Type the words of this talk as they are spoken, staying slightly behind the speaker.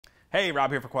Hey,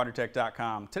 Rob here for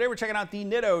Quadratec.com. Today we're checking out the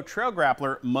Nitto Trail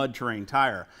Grappler Mud Terrain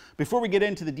Tire. Before we get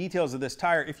into the details of this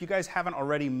tire, if you guys haven't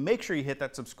already, make sure you hit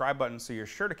that subscribe button so you're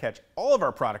sure to catch all of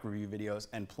our product review videos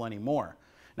and plenty more.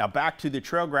 Now back to the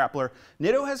Trail Grappler,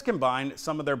 Nitto has combined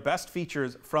some of their best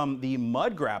features from the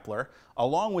Mud Grappler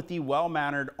along with the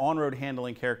well-mannered on-road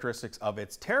handling characteristics of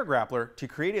its Tire Grappler to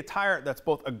create a tire that's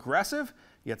both aggressive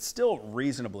yet still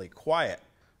reasonably quiet.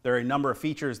 There are a number of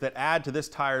features that add to this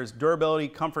tire's durability,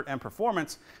 comfort, and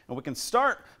performance, and we can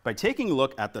start by taking a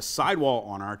look at the sidewall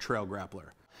on our Trail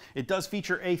Grappler. It does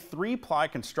feature a 3-ply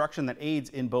construction that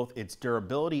aids in both its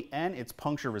durability and its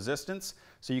puncture resistance,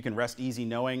 so you can rest easy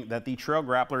knowing that the Trail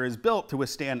Grappler is built to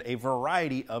withstand a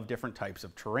variety of different types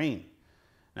of terrain.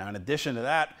 Now, in addition to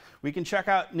that, we can check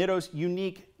out Nitto's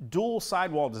unique dual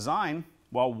sidewall design.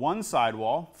 While one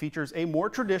sidewall features a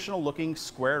more traditional looking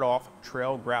squared off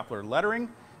Trail Grappler lettering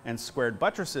and squared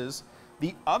buttresses,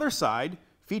 the other side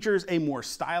features a more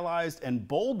stylized and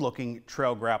bold looking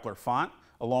Trail Grappler font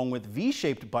along with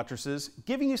V-shaped buttresses,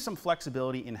 giving you some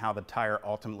flexibility in how the tire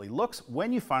ultimately looks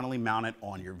when you finally mount it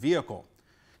on your vehicle.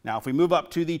 Now if we move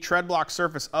up to the tread block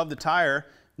surface of the tire,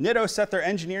 Nitto set their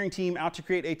engineering team out to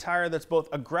create a tire that's both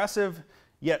aggressive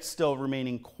yet still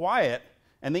remaining quiet,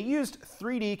 and they used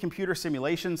 3D computer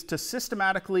simulations to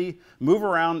systematically move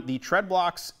around the tread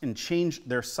blocks and change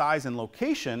their size and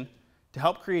location to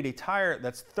help create a tire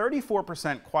that's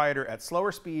 34% quieter at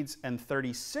slower speeds and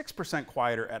 36%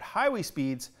 quieter at highway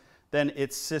speeds than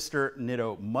its sister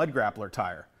Nitto Mud Grappler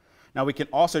tire. Now we can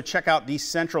also check out the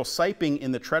central siping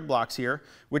in the tread blocks here,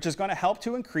 which is going to help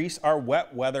to increase our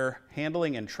wet weather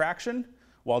handling and traction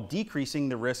while decreasing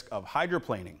the risk of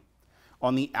hydroplaning.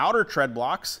 On the outer tread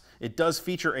blocks, it does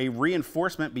feature a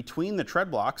reinforcement between the tread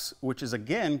blocks, which is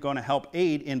again going to help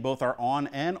aid in both our on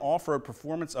and off-road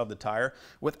performance of the tire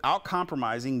without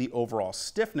compromising the overall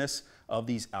stiffness of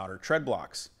these outer tread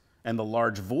blocks. And the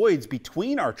large voids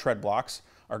between our tread blocks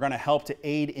are going to help to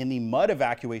aid in the mud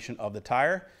evacuation of the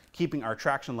tire, keeping our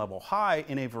traction level high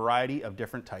in a variety of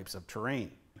different types of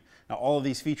terrain. Now, all of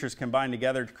these features combine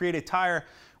together to create a tire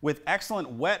with excellent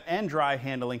wet and dry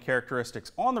handling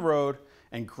characteristics on the road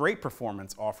and great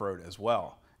performance off-road as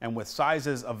well. And with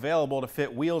sizes available to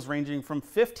fit wheels ranging from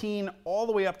 15 all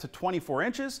the way up to 24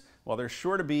 inches, well, there's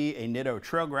sure to be a Nitto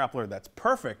Trail Grappler that's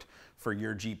perfect for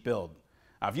your Jeep build.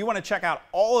 Now, if you want to check out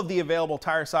all of the available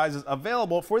tire sizes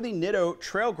available for the Nitto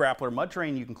Trail Grappler Mud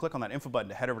Terrain, you can click on that info button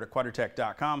to head over to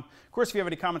Quadratec.com. Of course, if you have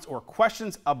any comments or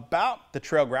questions about the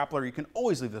Trail Grappler, you can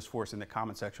always leave this for us in the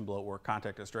comment section below or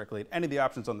contact us directly at any of the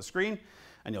options on the screen.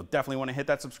 And you'll definitely want to hit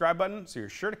that subscribe button so you're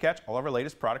sure to catch all of our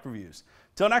latest product reviews.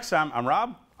 Till next time, I'm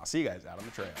Rob. I'll see you guys out on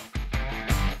the trail.